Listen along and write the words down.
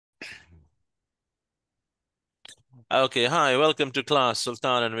Okay, hi, welcome to class,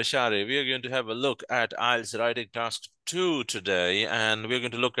 Sultan and Mishari. We are going to have a look at IELTS writing task 2 today, and we're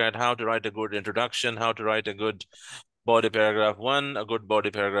going to look at how to write a good introduction, how to write a good body paragraph 1, a good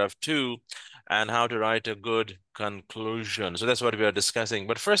body paragraph 2, and how to write a good conclusion. So that's what we are discussing.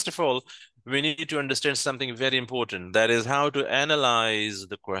 But first of all, we need to understand something very important. That is how to analyze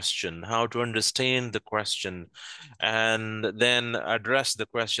the question, how to understand the question, and then address the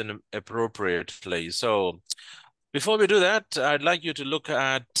question appropriately. So before we do that, I'd like you to look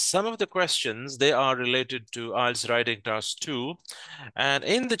at some of the questions. They are related to IELTS writing task 2. And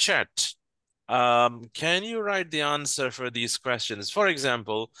in the chat, can you write the answer for these questions? For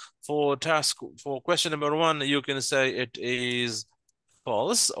example, for question number 1, you can say it is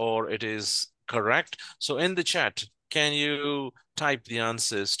false or it is correct. So in the chat, can you type the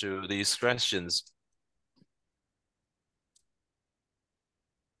answers to these questions?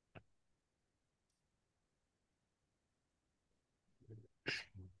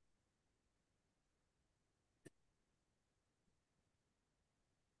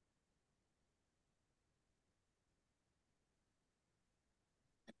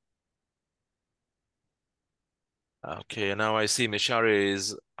 Okay, now I see Mishari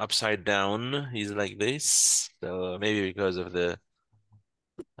is upside down. He's like this. So maybe because of the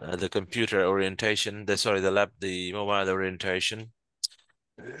computer orientation, the mobile orientation.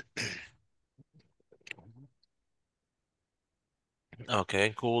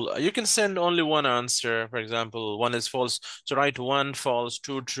 Okay, cool. You can send only one answer. For example, one is false. So write one false,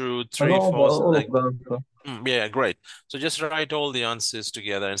 two true, three No, false, all like of them. So. yeah, great. So just write all the answers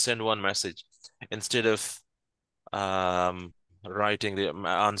together and send one message instead of um writing the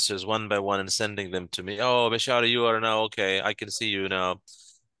answers one by one and sending them to me. Oh, Bashara, you are now okay. I can see you now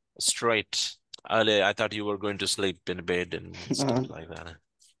straight. Ali, I thought you were going to sleep in bed and stuff like that.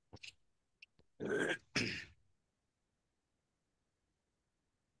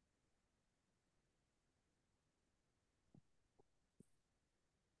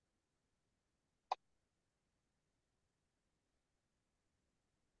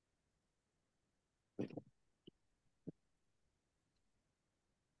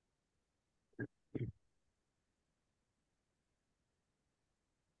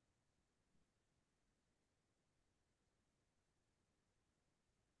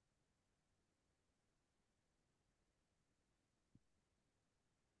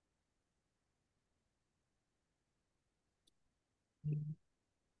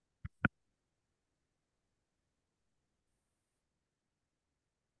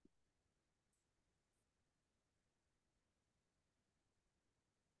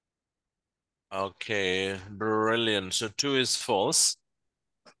 Okay, brilliant. So 2 is false.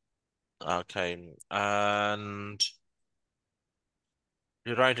 Okay, and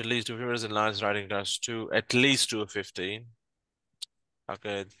you write at least 2 figures in lines writing task 2, at least 250.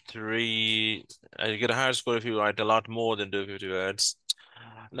 Okay, 3, you get a higher score if you write a lot more than 250 words.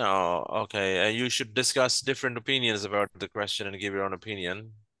 No, okay, you should discuss different opinions about the question and give your own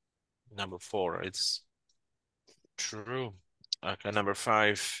opinion. Number 4, it's true. Okay, number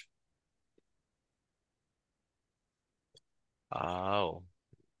 5. Oh,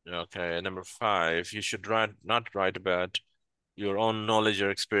 okay, number 5, you should not write about your own knowledge or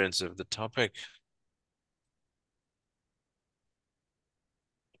experience of the topic.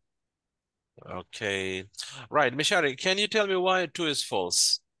 Okay. Right, Mishari, can you tell me why 2 is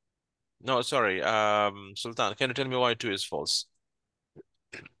false? No, sorry, Sultan, can you tell me why 2 is false?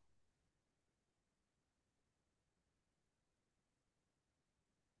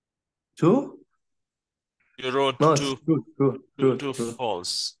 Two? You wrote No, it's 2, true, true, two, true, 2 true.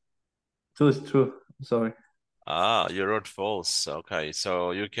 false. Two is true. Sorry. Ah, you wrote false. Okay,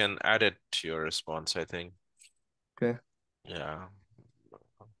 so you can add it to your response, I think. Okay. Yeah.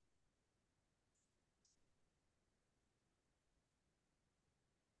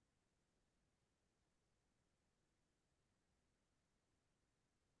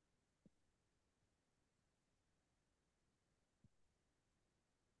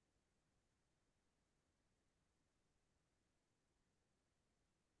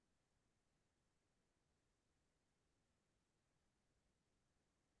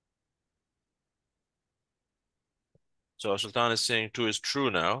 So Sultan is saying 2 is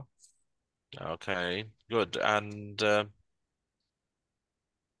true now. Okay, good. And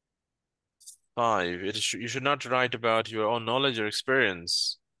 5, you should not write about your own knowledge or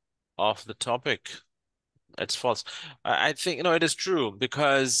experience of the topic. It's false. I think, no, it is true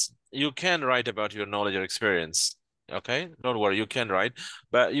because you can write about your knowledge or experience. Okay, don't worry, you can write,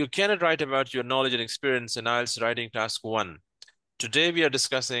 but you cannot write about your knowledge and experience in IELTS writing task 1. Today we are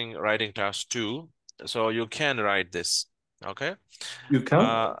discussing writing task 2. So you can write this. Okay. You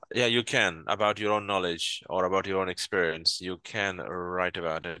can? Yeah, you can, about your own knowledge or about your own experience. You can write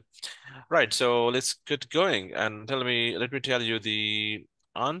about it. Right. So let's get going and let me tell you the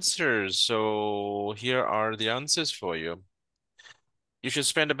answers. So here are the answers for you. You should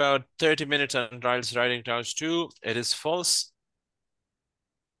spend about 30 minutes on trials writing Task-2. It is false.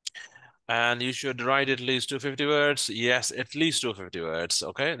 And you should write at least 250 words. Yes, at least 250 words.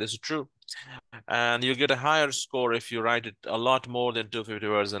 Okay, this is true. And you get a higher score if you write it a lot more than 250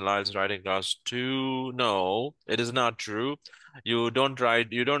 words in IELTS writing Task-2. No, it is not true. You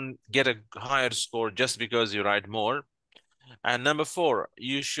don't get a higher score just because you write more. And number 4,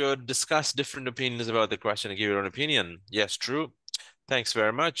 you should discuss different opinions about the question and give your own opinion. Yes, true. Thanks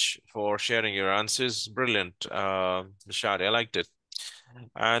very much for sharing your answers. Brilliant, Shadi. I liked it.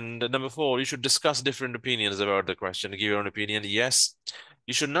 And number 4, you should discuss different opinions about the question, give your own opinion. Yes.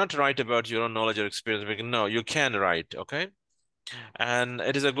 You should not write about your own knowledge or experience. No, you can write, okay? And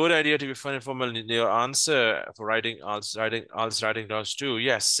it is a good idea to be fun and formal in your answer for IELTS writing does too.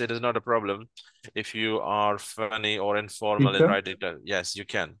 Yes, it is not a problem if you are funny or informal in Teacher? writing. Yes, you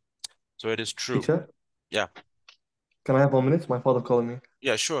can. So it is true. Teacher? Yeah. Can I have 1 minute? My father calling me.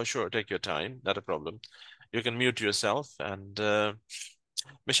 Yeah, sure, sure. Take your time. Not a problem. You can mute yourself. And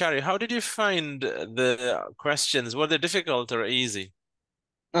Mishari, how did you find the questions? Were they difficult or easy?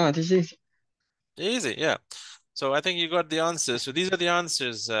 Ah, this is Easy, yeah. So I think you got the answers. So these are the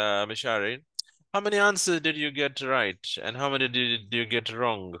answers, Mishari. How many answers did you get right, and how many did you get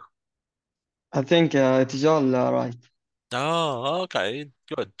wrong? I think it is all right. Oh, okay.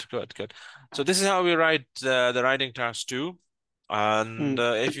 Good, good, good. So this is how we write the writing Task-2. And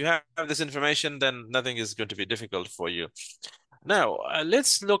if you have this information, then nothing is going to be difficult for you. Now,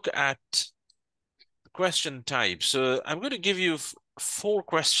 let's look at question types. So I'm going to give you 4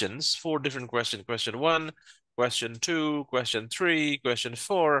 questions, 4 different questions. Question 1, question 2, question 3, question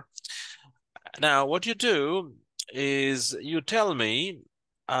 4. Now, what you do is you tell me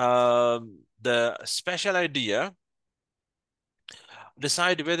the special idea,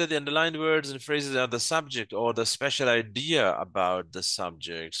 decide whether the underlined words and phrases are the subject or the special idea about the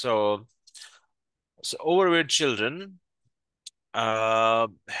subject. So overweight children,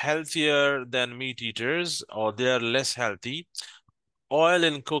 healthier than meat eaters, or they are less healthy. Oil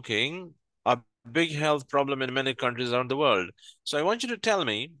in cooking, a big health problem in many countries around the world. So I want you to tell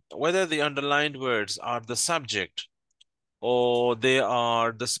me whether the underlined words are the subject or they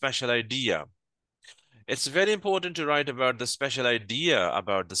are the special idea. It's very important to write about the special idea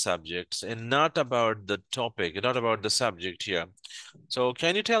about the subjects and not about the topic, not about the subject here. So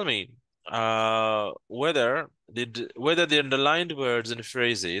can you tell me whether the underlined words and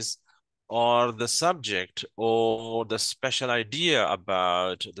phrases are the subject or the special idea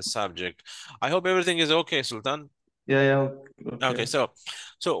about the subject? I hope everything is okay, Sultan. Yeah, yeah, Okay, okay.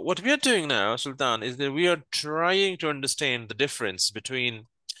 so what we are doing now, Sultan, is that we are trying to understand the difference between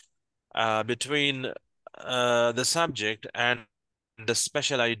the subject and the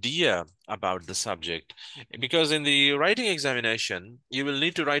special idea about the subject. Because in the writing examination, you will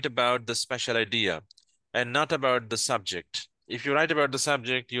need to write about the special idea and not about the subject. If you write about the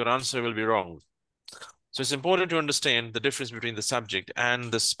subject, your answer will be wrong. So it's important to understand the difference between the subject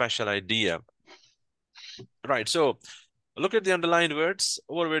and the special idea. Right, so look at the underlined words.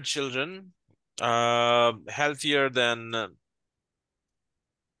 Overweight children, healthier than,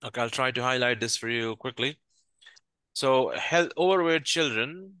 okay, I'll try to highlight this for you quickly. So overweight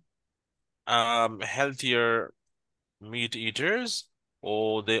children, healthier meat eaters,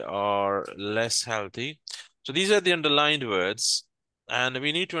 or they are less healthy. So these are the underlined words, and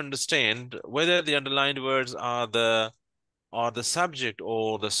we need to understand whether the underlined words are the subject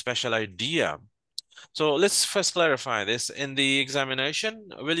or the special idea. So let's first clarify this. In the examination,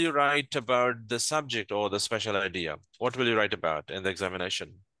 will you write about the subject or the special idea? What will you write about in the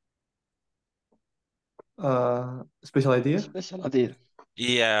examination? Special idea? Special idea.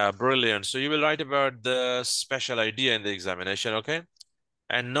 Yeah, brilliant. So you will write about the special idea in the examination, okay?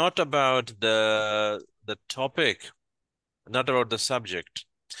 And not about the topic, not about the subject.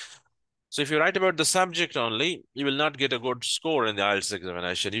 So if you write about the subject only, you will not get a good score in the IELTS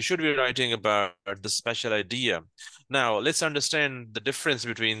examination. You should be writing about the special idea. Now, let's understand the difference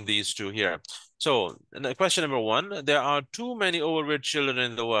between these two here. So, question number 1, there are too many overweight children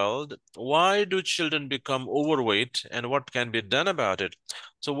in the world. Why do children become overweight and what can be done about it?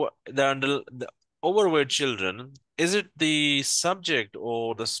 So, the overweight children, is it the subject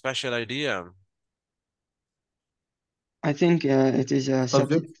or the special idea? I think it is a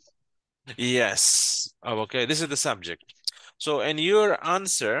Subject? subject. Yes. Oh, okay. This is the subject. So in your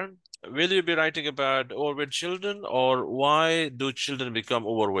answer, will you be writing about overweight children, or why do children become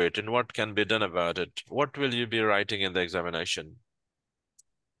overweight and what can be done about it? What will you be writing in the examination?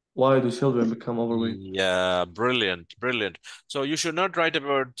 Why do children become overweight? Yeah, brilliant, brilliant. So you should not write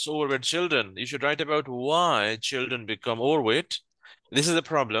about overweight children. You should write about why children become overweight. This is the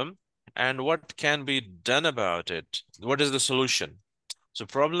problem, and what can be done about it. What is the solution? So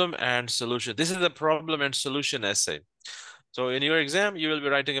problem and solution. This is the problem and solution essay. So in your exam, you will be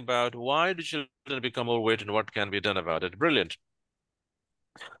writing about why do children become overweight and what can be done about it. Brilliant.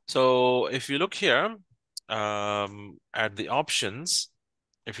 So if you look here at the options,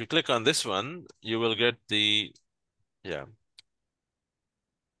 if you click on this one, you will get the, yeah.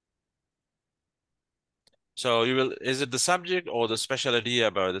 So you will, is it the subject or the special idea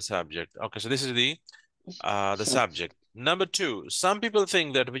about the subject? Okay, so this is the subject. Number two, some people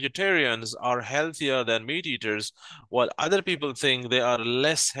think that vegetarians are healthier than meat eaters, while other people think they are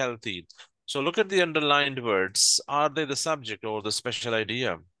less healthy. So look at the underlined words. Are they the subject or the special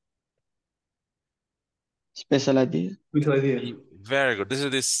idea? Special idea. Special idea. Very good. This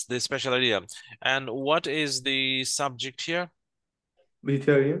is the special idea. And what is the subject here?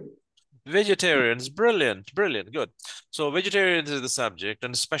 Vegetarian. Vegetarians. Brilliant, brilliant, good. So vegetarians is the subject,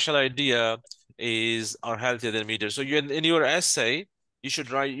 and special idea is are healthier than meat eaters. So you in your essay, you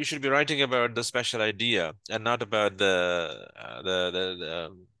should be writing about the special idea and not about the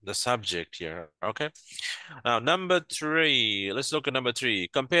subject here. Okay. Now number three. Let's look at number three.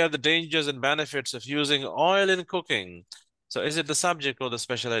 Compare the dangers and benefits of using oil in cooking. So is it the subject or the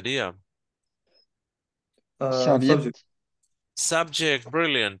special idea? Subject. Subject,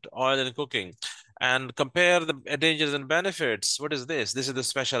 brilliant. Oil in cooking. And compare the dangers and benefits. What is this? This is the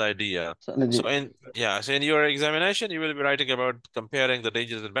special idea. So in your examination, you will be writing about comparing the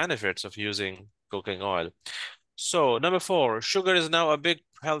dangers and benefits of using cooking oil. So number four, sugar is now a big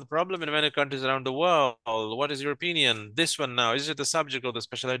health problem in many countries around the world. What is your opinion? This one now, is it the subject or the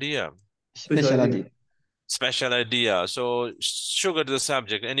special idea? Special idea. Special idea. So sugar to the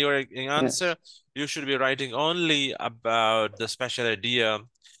subject. And your answer, you should be writing only about the special idea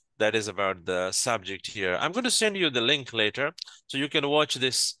that is about the subject here. I'm going to send you the link later so you can watch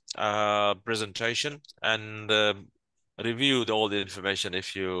this presentation and review all the information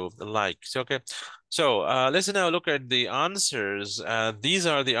if you like. So, okay. So let's now look at the answers. These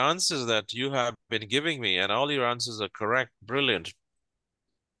are the answers that you have been giving me, and all your answers are correct. Brilliant.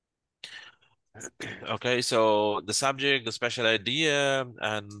 Okay, so the subject, the special idea,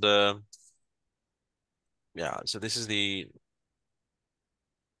 and yeah, so this is the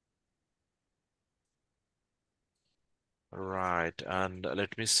right. And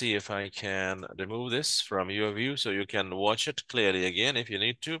let me see if I can remove this from your view so you can watch it clearly again if you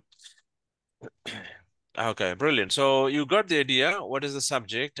need to. Okay, brilliant. So you got the idea, what is the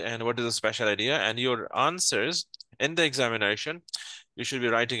subject and what is the special idea, and your answers in the examination, you should be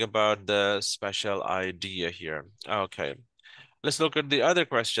writing about the special idea here. Okay, let's look at the other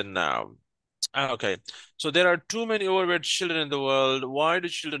question now. Okay, so there are too many overweight children in the world. Why do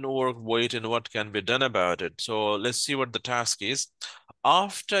children overweight and what can be done about it? So let's see what the task is.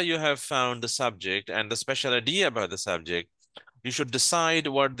 After you have found the subject and the special idea about the subject, you should decide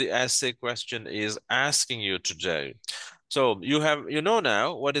what the essay question is asking you to do. So you know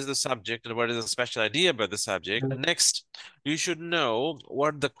now what is the subject and what is the special idea about the subject. Next, you should know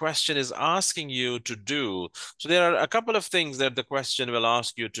what the question is asking you to do. So there are a couple of things that the question will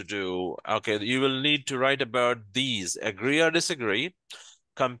ask you to do. Okay, you will need to write about these: agree or disagree,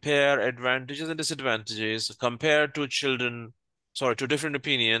 compare advantages and disadvantages, compare two different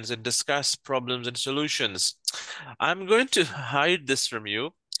opinions, and discuss problems and solutions. I'm going to hide this from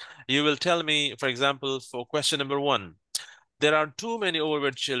you. You will tell me, for example, for question number one, there are too many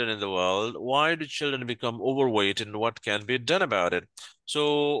overweight children in the world. Why do children become overweight and what can be done about it?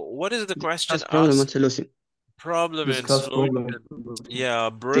 So what is the question Discuss problem and asked? solution. Problem and Discuss solution. problem. Yeah,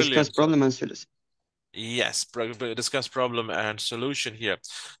 Discuss brilliant. problem and solution. Yes, discuss problem and solution here.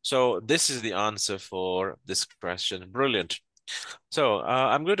 So this is the answer for this question. Brilliant. So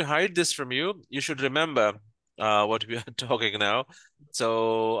I'm going to hide this from you. You should remember what we are talking now.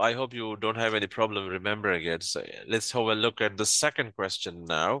 So I hope you don't have any problem remembering it. So let's have a look at the second question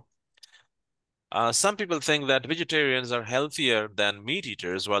now. Some people think that vegetarians are healthier than meat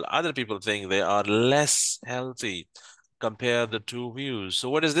eaters, while other people think they are less healthy. Compare the two views. So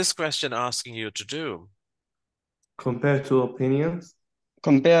what is this question asking you to do? Compare two opinions.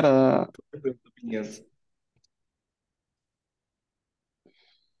 Compare Different opinions.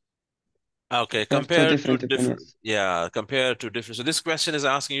 Okay, There are two compared to different different, opinions. yeah, compared to different. So this question is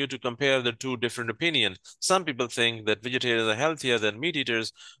asking you to compare the two different opinions. Some people think that vegetarians are healthier than meat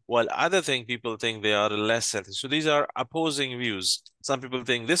eaters, while people think they are less healthy. So these are opposing views. Some people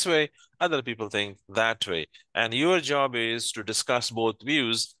think this way, other people think that way. And your job is to discuss both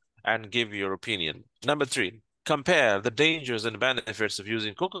views and give your opinion. Number three, compare the dangers and benefits of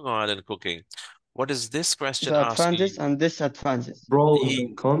using cooking oil in cooking. What is this question The advantages asking? and disadvantages. Pros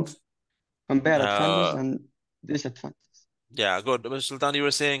and cons. Compare advantages Uh, and disadvantages. Yeah, good. Mr. Sultan, you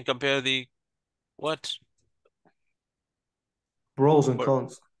were saying compare the what? Pros and What?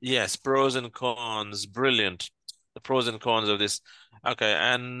 cons. Yes, pros and cons. Brilliant. The pros and cons of this. Okay,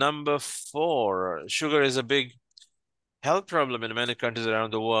 and number four, sugar is a big health problem in many countries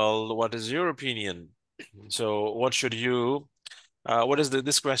around the world. What is your opinion? So, what is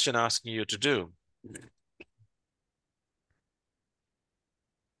this question asking you to do?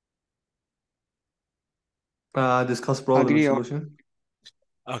 Discuss problem and Agree or solution.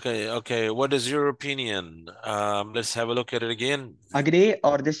 Okay. What is your opinion? Let's have a look at it again.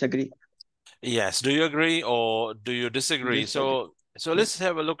 disagree? Yes, do you agree or do you disagree? Disagree. So No. let's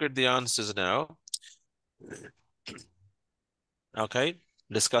have a look at the answers now. Okay,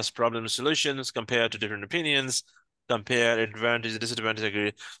 discuss problem solutions, compare to different opinions, compare advantage, disadvantage,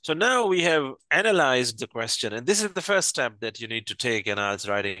 agree. So now we have analyzed the question, and this is the first step that you need to take in IELTS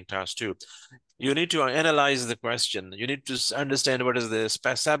writing task 2. You need to analyze the question. You need to understand what is the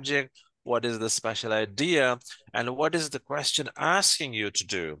subject, what is the special idea, and what is the question asking you to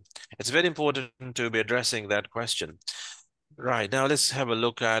do. It's very important to be addressing that question. Right, now let's have a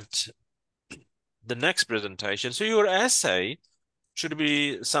look at the next presentation. So your essay should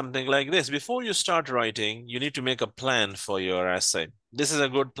be something like this. Before you start writing, you need to make a plan for your essay. This is a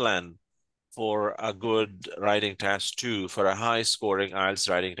good plan for a good writing task 2, for a high scoring IELTS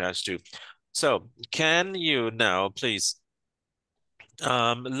writing task 2. So can you now please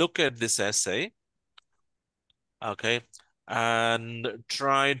look at this essay, okay, and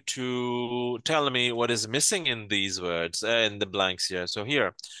try to tell me what is missing in these words, in the blanks here. So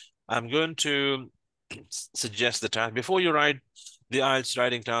here, I'm going to suggest the task. Before you write the IELTS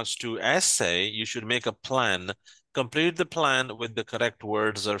writing task 2 essay, you should make a plan. Complete the plan with the correct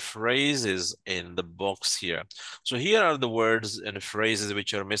words or phrases in the box here. So here are the words and phrases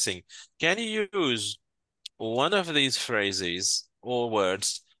which are missing. Can you use one of these phrases or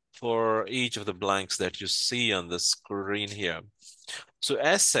words for each of the blanks that you see on the screen here? So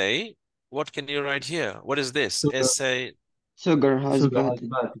essay, what can you write here? What is this? Sugar, Essay, Sugar has sugar has bad,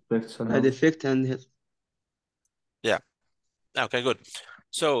 bad effects on bad health. effect and health. yeah. Okay, good.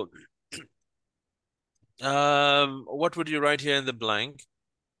 So what would you write here in the blank?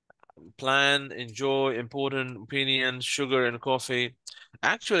 Plan, enjoy, important, opinion, sugar and coffee.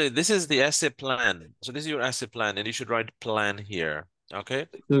 Actually, this is the essay plan. So this is your essay plan, and you should write plan here. Okay.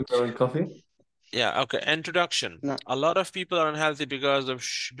 Sugar and coffee. Yeah. Okay. Introduction. No. A lot of people are unhealthy because of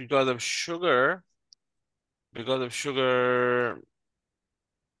sugar. Because of sugar.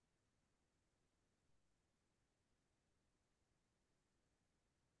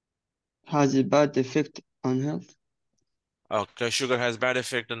 Has a bad effect on health. Okay. Sugar has bad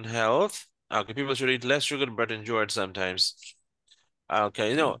effect on health. Okay. People should eat less sugar, but enjoy it sometimes.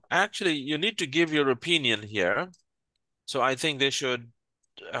 Okay. No, actually, you need to give your opinion here. So I think they should.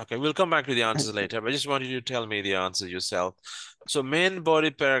 Okay, we'll come back to the answers Answer. later, but I just wanted you to tell me the answers yourself. So main body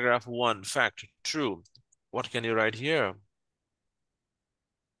paragraph 1, fact, true. What can you write here?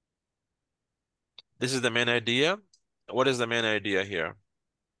 This is the main idea. What is the main idea here?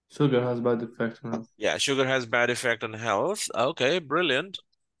 Sugar has bad effects on health. Yeah, sugar has bad effect on health. Okay, brilliant.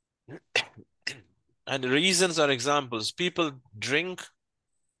 And reasons are examples. People drink.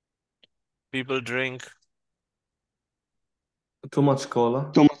 Too much cola.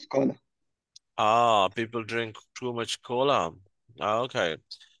 Too much cola. People drink too much cola. Okay.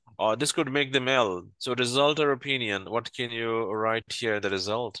 This could make them ill. So result or opinion, what can you write here, the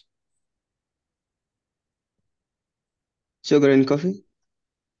result? Sugar in coffee.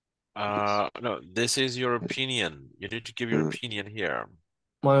 No, this is your opinion. You need to give your Uh, opinion here.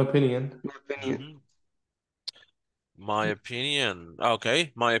 My opinion. my opinion. My opinion.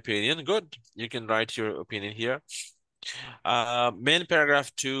 Okay, my opinion. Good. You can write your opinion here. Main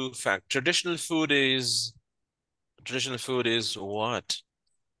paragraph 2, fact. Traditional food is what?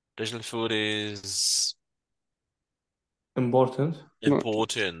 Traditional food is Important. Important.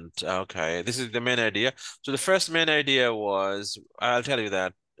 important. Okay, this is the main idea. So the first main idea was, I'll tell you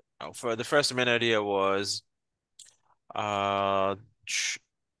that. For the first main idea was uh ch-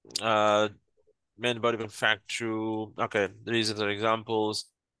 uh main body fact true. Okay, the reasons are examples.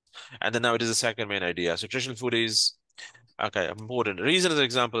 And then now it is the second main idea. So traditional food is, okay, important. Reason as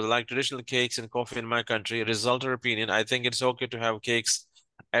examples like traditional cakes and coffee in my country. Result or opinion, I think it's okay to have cakes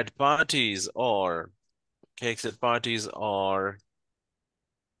at parties or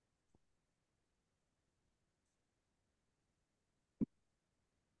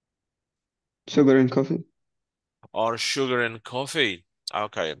Sugar in coffee. or sugar in coffee.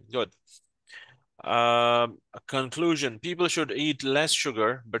 Okay, good. Conclusion, people should eat less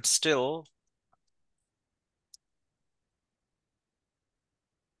sugar, but still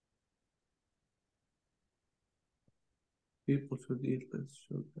People should eat less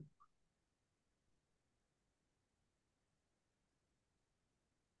sugar.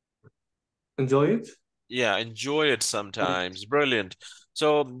 Enjoy it? yeah, enjoy it sometimes. Brilliant.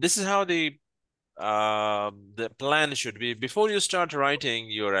 So this is how the plan should be. Before you start writing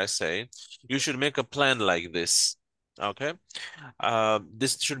your essay, you should make a plan like this. Okay.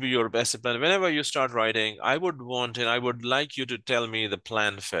 This should be your best plan. Whenever you start writing, I would like you to tell me the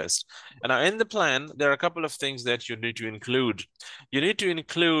plan first. And now in the plan, there are a couple of things that you need to include. You need to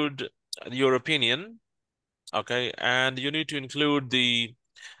include your opinion, okay, and you need to include the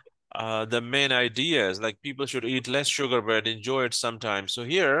main ideas, like people should eat less sugar but enjoy it sometimes. So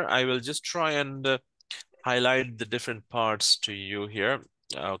here, I will just try and highlight the different parts to you here.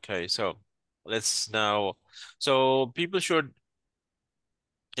 Okay, so let's now, so people should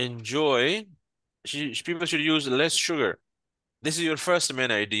enjoy, people should use less sugar. This is your first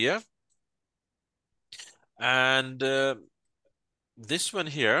main idea. And this one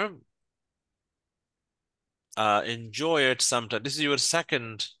here, enjoy it sometimes. This is your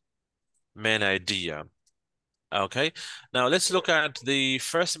second main idea. Okay, now let's look at the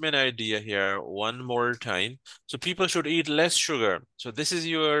first main idea here one more time. So people should eat less sugar. So this is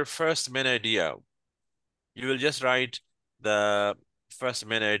your first main idea. You will just write the first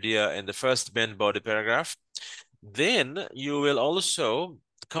main idea in the first main body paragraph. Then you will also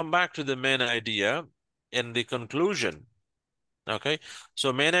come back to the main idea in the conclusion. Okay,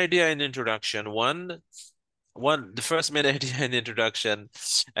 so main idea in introduction, the first main idea in the introduction,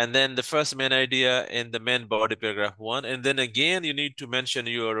 and then the first main idea in the main body paragraph one, and then again you need to mention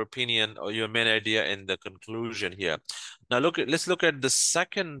your opinion or your main idea in the conclusion here. Now let's look at the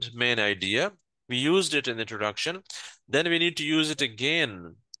second main idea. We used it in the introduction, then we need to use it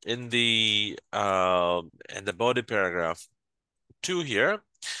again in the body paragraph 2 here,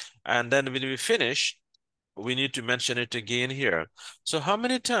 and then when we finish, we need to mention it again here. So how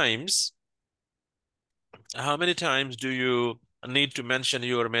many times do you need to mention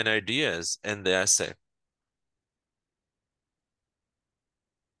your main ideas in the essay?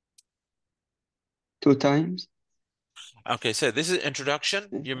 Two times. Okay, so this is introduction.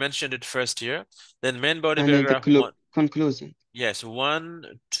 You mentioned it first here. Then main body And then the paragraph one. conclusion. Yes, 1,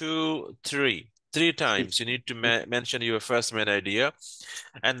 2, 3. Three times you need to mention your first main idea.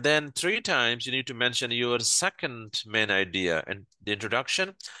 And then 3 times you need to mention your second main idea and the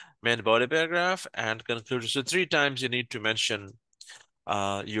introduction, main body paragraph, and conclusion. So 3 times you need to mention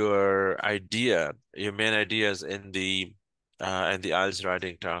your main ideas in the IELTS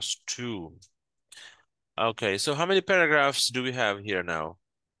writing task 2. Okay, so how many paragraphs do we have here now?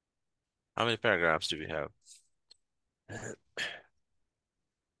 How many paragraphs do we have?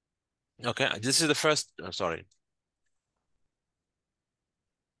 Okay, this is the first, sorry.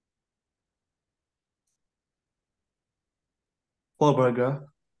 Four paragraph.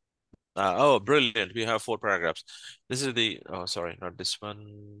 Oh, brilliant. We have 4 paragraphs. This is oh, sorry, not this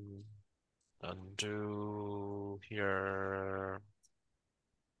one. Undo here.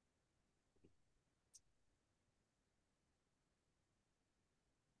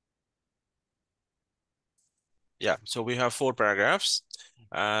 Yeah, so we have 4 paragraphs,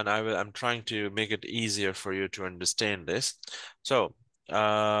 and I'm trying to make it easier for you to understand this. So,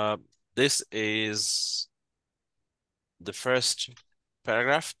 this is the first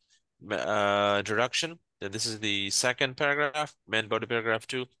paragraph, introduction. Then this is the second paragraph, main body paragraph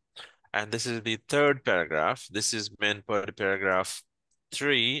 2, and this is the third paragraph. This is main body paragraph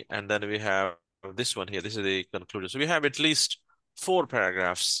 3, and then we have this one here. This is the conclusion. So we have at least 4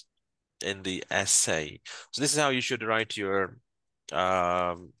 paragraphs in the essay. So this is how you should write you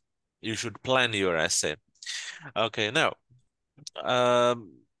should plan your essay. Okay, now,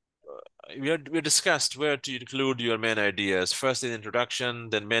 um, we discussed where to include your main ideas. First in introduction,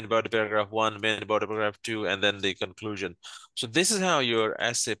 then main body paragraph 1, main body paragraph 2, and then the conclusion. So this is how your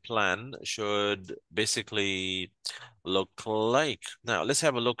essay plan should basically look like. Now let's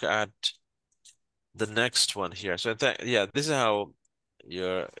have a look at the next one here. So yeah, this is how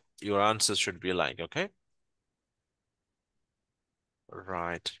your answers should be like, okay?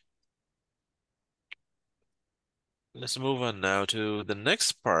 Right. Let's move on now to the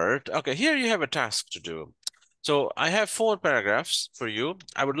next part. Okay, here you have a task to do. So I have 4 paragraphs for you.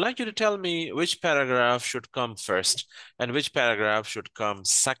 I would like you to tell me which paragraph should come first and which paragraph should come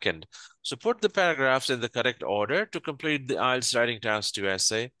second. So put the paragraphs in the correct order to complete the IELTS Writing Task 2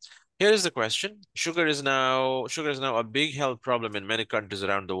 essay. Here is the question. Sugar is now a big health problem in many countries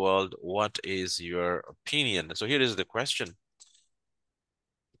around the world. What is your opinion? So here is the question.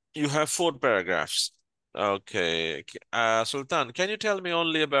 You have 4 paragraphs. Okay. Sultan, can you tell me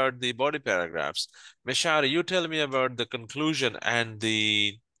only about the body paragraphs? Mishari, you tell me about the conclusion and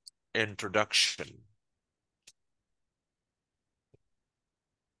the introduction.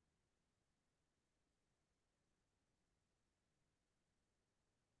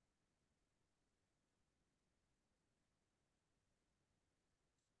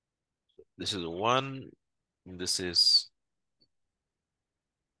 This is 1. This is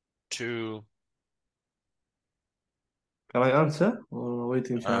 2. Can I answer or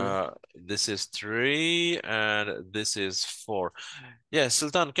waiting, Shari? This is 3, and this is 4. Yes,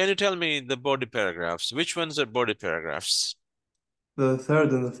 Sultan, can you tell me the body paragraphs? Which ones are body paragraphs? The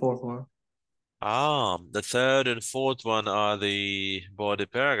third and the fourth one. The third and fourth one are the body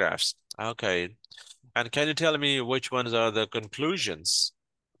paragraphs. Okay. And can you tell me which ones are the conclusions?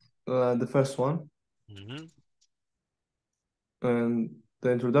 The first one. Hmm. And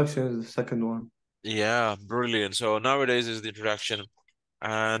the introduction is the second one. Yeah, brilliant. So nowadays is the introduction,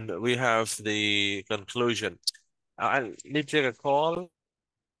 and we have the conclusion. I need to take a call.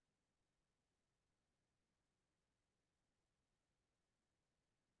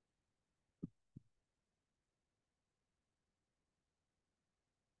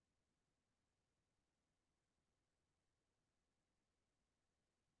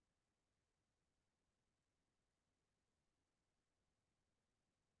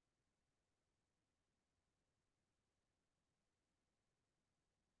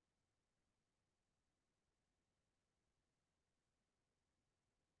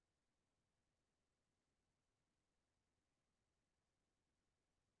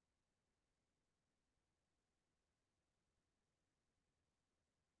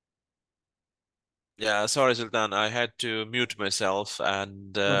 Yeah, sorry, Sultan. I had to mute myself,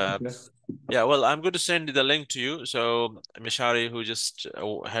 and Okay. yeah, well, I'm going to send the link to you. So Mishari, who just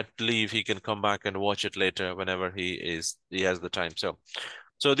had to leave, he can come back and watch it later whenever he has the time.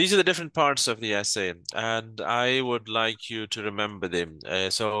 So these are the different parts of the essay, and I would like you to remember them.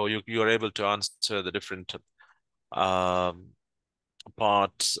 So you are able to answer the different um,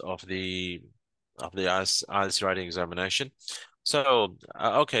 parts of the IELTS writing examination. So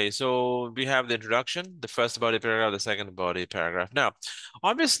okay, so we have the introduction, the first body paragraph, the second body paragraph. Now,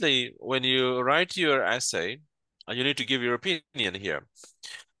 obviously, when you write your essay, you need to give your opinion here.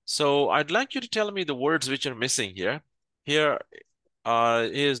 So I'd like you to tell me the words which are missing here. Here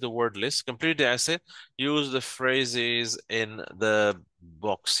here's the word list. Complete the essay. Use the phrases in the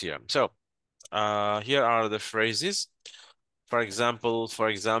box here. So here are the phrases. For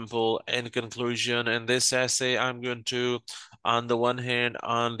example, in conclusion, in this essay, I'm going to, on the one hand,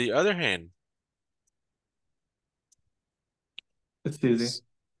 on the other hand. It's easy.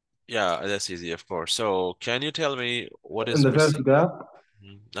 Yeah, that's easy, of course. So can you tell me what In is the first missing? graph,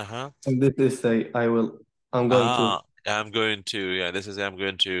 Uh-huh. and this is say I'm going to. I'm going to, yeah, this is I'm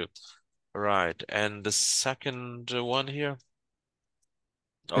going to. Right. And the second one here.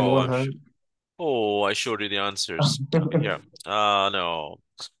 In Oh, one hand. I showed you the answers. Okay, here. No.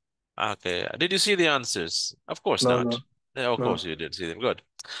 Okay. Did you see the answers? Of course No, not. no, Yeah, of course no. you did see them. Good.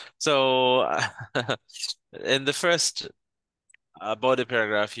 So, in the first body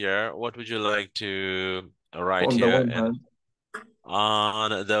paragraph here, what would you like to write On the here? one And hand.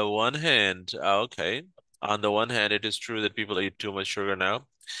 on the one hand, okay. On the one hand, it is true that people eat too much sugar now.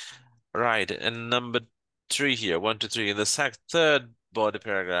 Right. And number 3 here, 1 to 3. In the third body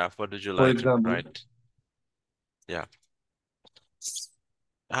paragraph, what would you For like to example, write? Yeah.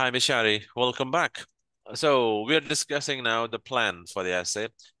 Hi, Mishari. Welcome back. So we are discussing now the plan for the essay,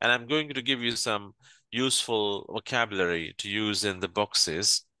 and I'm going to give you some useful vocabulary to use in the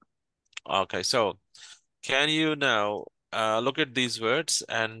boxes. Okay, so can you now look at these words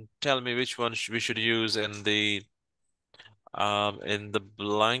and tell me which one we should use in the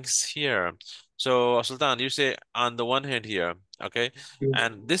blanks here? So Sultan, you say on the one hand here, okay,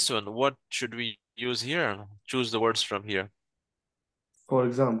 and this one, what should we use here? Choose the words from here. for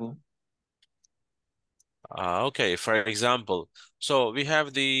example, Okay, for example, so we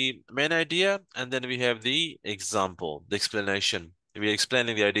have the main idea and then we have the example, the explanation. We're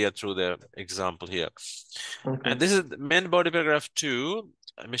explaining the idea through the example here. Okay. And this is main body paragraph 2,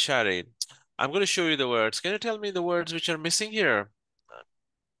 Mishari. I'm going to show you the words. Can you tell me the words which are missing here?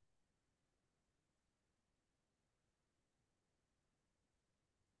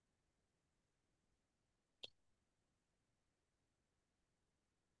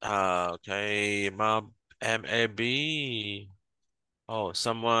 Okay, MAB. Oh,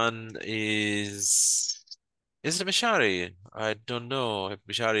 someone is it Mishari? I don't know if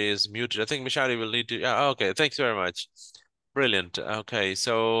Mishari is muted. I think Mishari will need to, yeah, okay, thanks very much. Brilliant. Okay,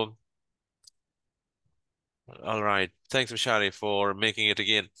 so, all right. Thanks, Mishari, for making it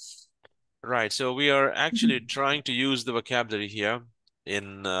again. Right, so we are actually trying to use the vocabulary here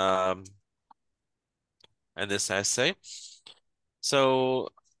in this essay. So,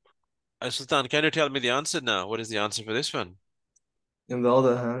 Sultan, can you tell me the answer now? What is the answer for this one? In the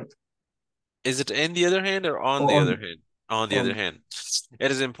other hand, Is it in the other hand or on the other on hand? On the other hand.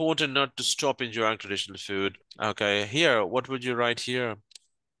 It is important not to stop enjoying traditional food. Okay, here, what would you write here?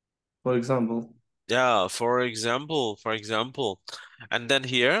 for example, Yeah, for example. And then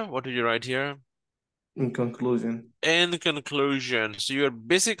here, what would you write here? in conclusion, In conclusion. So you're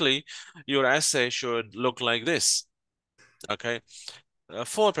basically, your essay should look like this. Okay,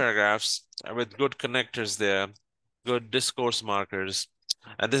 4 paragraphs with good connectors there, good discourse markers.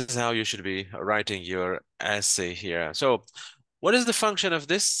 And this is how you should be writing your essay here. So what is the function of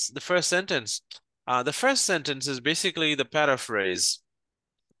this, the first sentence? The first sentence is basically the paraphrase.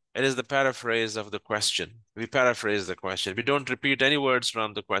 It is the paraphrase of the question. We paraphrase the question. We don't repeat any words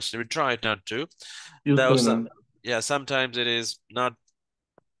from the question. We try not to. Though useful yeah, sometimes it is not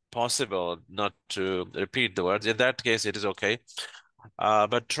possible not to repeat the words. In that case, it is okay.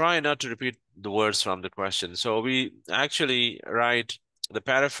 But try not to repeat the words from the question. So we actually write the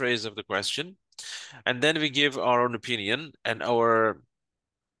paraphrase of the question, and then we give our own opinion and our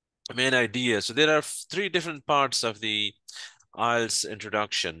main idea. So there are 3 different parts of the IELTS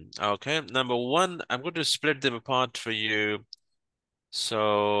introduction. Okay, number 1, I'm going to split them apart for you.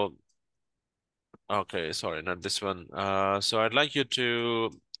 So, okay, sorry, not this one. So I'd like you to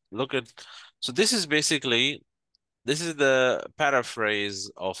look at, so this is basically, this is the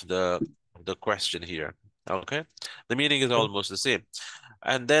paraphrase of the question here. Okay, the meaning is almost the same.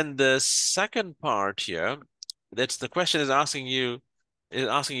 And then the second part here, that's the question is asking you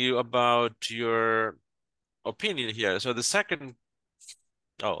about your opinion here. So the second,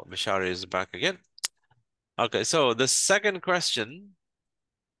 oh, Mishari is back again. Okay, so the second question,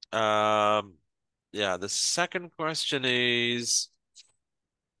 yeah, the second question is,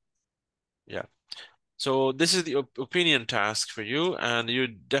 yeah. So this is the opinion task for you, and you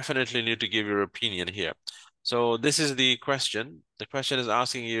definitely need to give your opinion here. So this is the question. The question is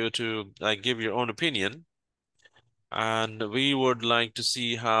asking you to like give your own opinion, and we would like to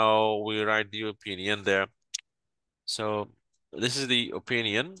see how we write the opinion there. So this is the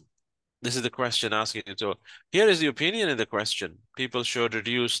opinion. This is the question asking you. So here is the opinion in the question. People should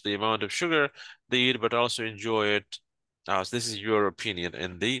reduce the amount of sugar they eat, but also enjoy it. So this is your opinion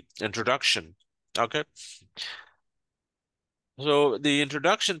in the introduction. Okay. So the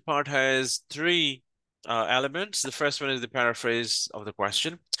introduction part has 3 elements. The first one is the paraphrase of the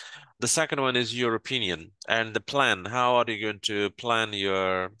question. The second one is your opinion and the plan. How are you going to plan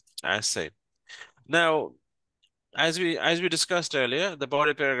your essay? Now, as we discussed earlier, the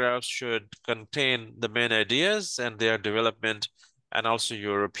body paragraphs should contain the main ideas and their development and also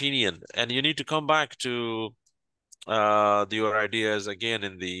your opinion. And you need to come back to your ideas again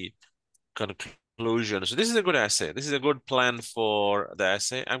in the conclusion. So this is a good essay. This is a good plan for the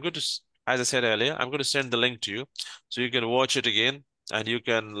essay. I'm going to, as I said earlier, I'm going to send the link to you so you can watch it again and you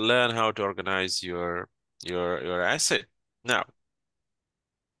can learn how to organize your essay. Now,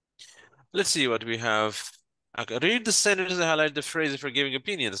 let's see what we have. Okay, read the sentence and highlight the phrase for giving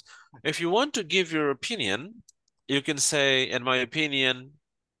opinions. If you want to give your opinion, you can say, in my opinion,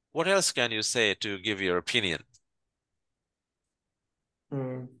 what else can you say to give your opinion?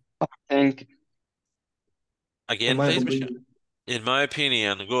 Hmm. I think, In Again, my please, Michelle. opinion, In my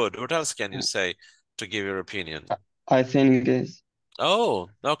opinion, good. What else can you say to give your opinion? I think is, Oh,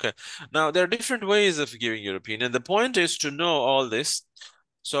 okay. Now, there are different ways of giving your opinion. The point is to know all this.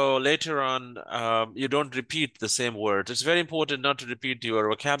 So later on, you don't repeat the same words. It's very important not to repeat your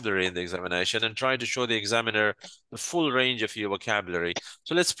vocabulary in the examination and try to show the examiner the full range of your vocabulary.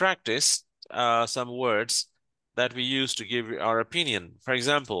 So let's practice some words that we use to give our opinion. For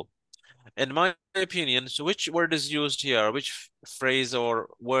example, in my opinion, so which word is used here? Which phrase or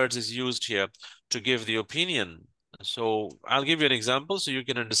words is used here to give the opinion? So I'll give you an example so you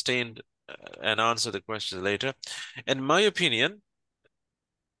can understand and answer the question later. In my opinion,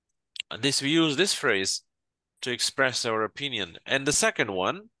 We use this phrase to express our opinion. And the second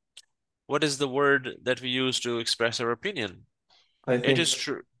one, what is the word that we use to express our opinion? I It is think.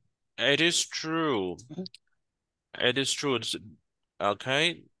 true. It is true. It is true.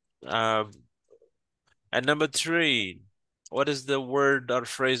 Okay. Um, and number three, what is the word or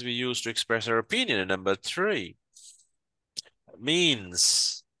phrase we use to express our opinion? And number three,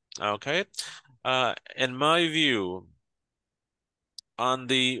 means. Okay. In my view, on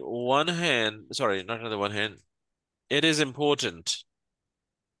the one hand, sorry, not on the one hand, it is important.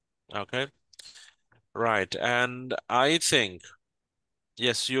 Okay. Right. And I think,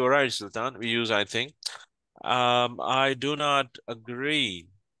 yes, you're right, Sultan. We use I think. I do not agree.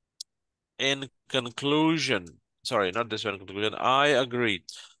 In conclusion, sorry, not this one, conclusion, I agree.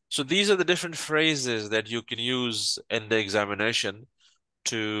 So these are the different phrases that you can use in the examination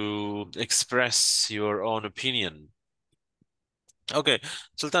to express your own opinion. Okay,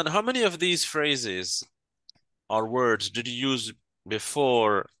 Sultan, how many of these phrases or words did you use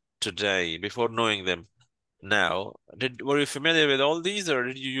before today, before knowing them now? Were you familiar with all these, or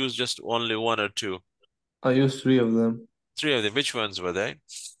did you use just only one or two? I used three of them. Three of them. Which ones were they?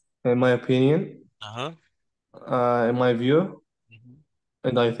 In my opinion, Uh-huh. in my view, Mhm.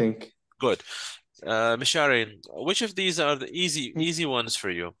 and I think. Good. Mishari, which of these are the easy ones for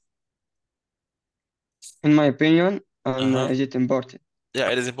you? In my opinion, and Uh-huh. is it important? Yeah,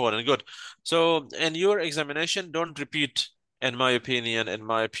 it is important. Good. So in your examination, don't repeat in my opinion, in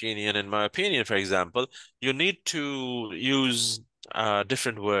my opinion, in my opinion, for example. You need to use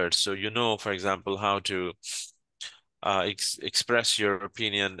different words. So you know, for example, how to express your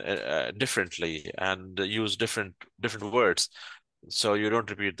opinion differently and use different words. So you don't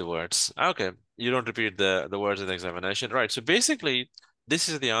repeat the words. Okay. You don't repeat the words in the examination. Right. So basically, this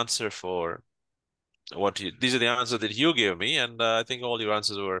is the answer for these are the answers that you gave me, and I think all your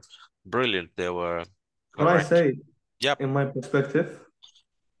answers were brilliant. They were Can I correct. say, Yep. in my perspective?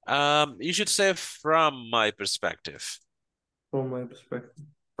 You should say from my perspective. From my perspective.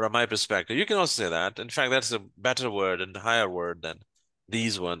 From my perspective. You can also say that. In fact, that's a better word and higher word than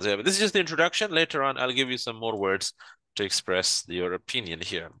these ones. Yeah, but this is just the introduction. Later on, I'll give you some more words to express your opinion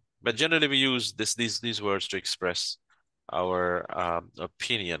here. But generally, we use these words to express our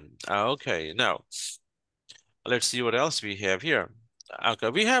opinion. Okay, now let's see what else we have here. Okay,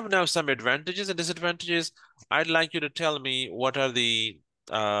 we have now some advantages and disadvantages. I'd like you to tell me what are the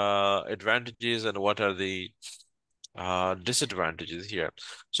advantages and what are the disadvantages here.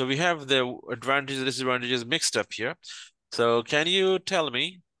 So we have the advantages and disadvantages mixed up here. So can you tell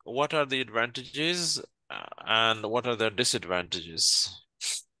me what are the advantages and what are the disadvantages?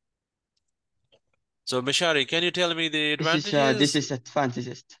 So Mishari, can you tell me the This advantages? is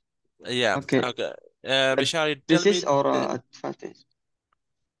advantages. Yeah, Okay. okay. Uh, Mishari, tell this is me our the, advantage.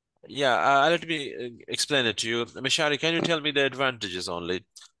 yeah, let me explain it to you. Mishari, can you Uh, tell me the advantages only?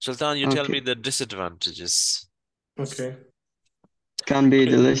 Sultan, you tell me Okay. the disadvantages. Okay. Can be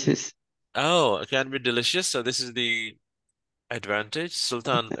delicious. Oh, it can be delicious. So this is the advantage.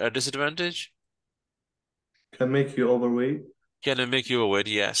 Sultan, a disadvantage? Can make you overweight. Can it make you aware?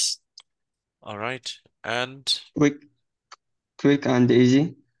 Yes. All right. And Quick, quick and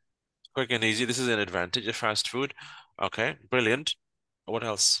easy. quick and easy. This is an advantage of fast food. Okay, brilliant. What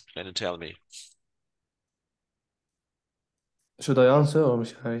else can you tell me? Should I answer or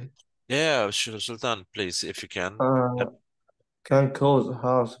should I? Yeah, Sultan, please, if you can. Uh, can cause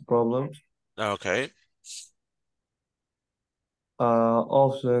health problems. Okay.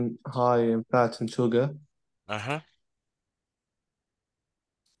 Often high in fat and sugar. Uh-huh.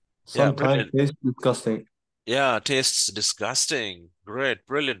 Yeah, Sometimes brilliant. taste disgusting. Yeah, tastes disgusting. Great,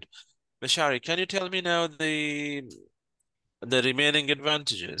 brilliant. Mishari, can you tell me now the remaining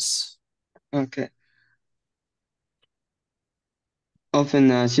advantages? Okay.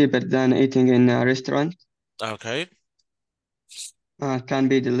 Often cheaper than eating in a restaurant. Okay. Can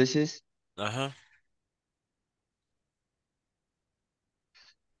be delicious. Uh-huh.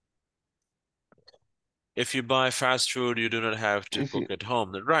 If you buy fast food, you do not have to If you cook at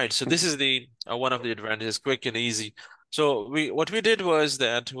home. Right. So this okay. is the one of the advantages, quick and easy. So what we did was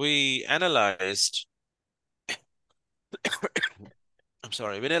that we analyzed, I'm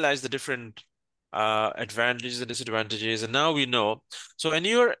sorry, we analyzed the different advantages and disadvantages, and now we know. So in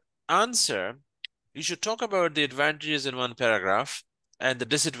your answer, you should talk about the advantages in one paragraph and the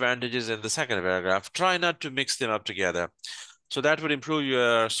disadvantages in the second paragraph. Try not to mix them up together. So that would improve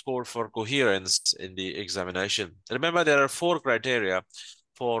your score for coherence in the examination. Remember, there are 4 criteria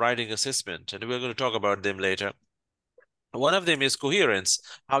for writing assessment, and we're going to talk about them later. One of them is coherence,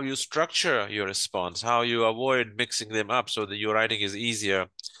 how you structure your response, how you avoid mixing them up so that your writing is easier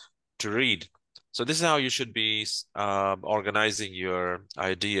to read. So this is how you should be organizing your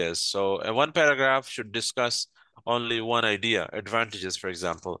ideas. So one paragraph should discuss only one idea, advantages, for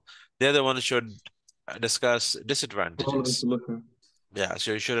example. The other one should discuss disadvantages. Yeah,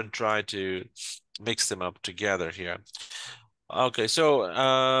 so you shouldn't try to mix them up together here. Okay, so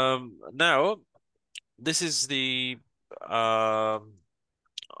now this is the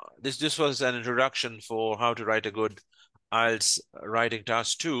this was an introduction for how to write a good IELTS writing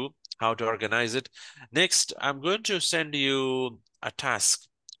task 2, how to organize it. Next, I'm going to send you a task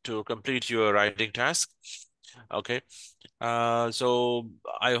to complete your writing task. Okay, so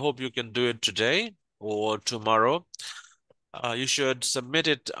I hope you can do it today or tomorrow. You should submit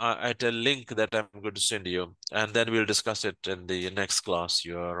it at a link that I'm going to send you, and then we'll discuss it in the next class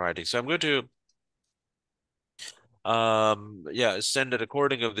you're writing. So I'm going to yeah, send a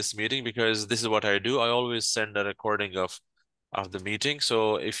recording of this meeting, because this is what I do. I always send a recording of the meeting.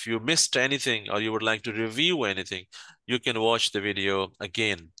 So if you missed anything or you would like to review anything, you can watch the video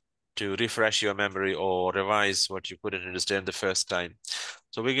again to refresh your memory or revise what you couldn't understand the first time.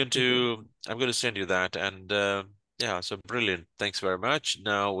 So we're going to, I'm going to send you that, and yeah, so brilliant. Thanks very much.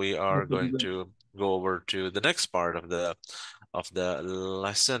 Now we are going to go over to the next part of the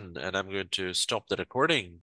lesson, and I'm going to stop the recording.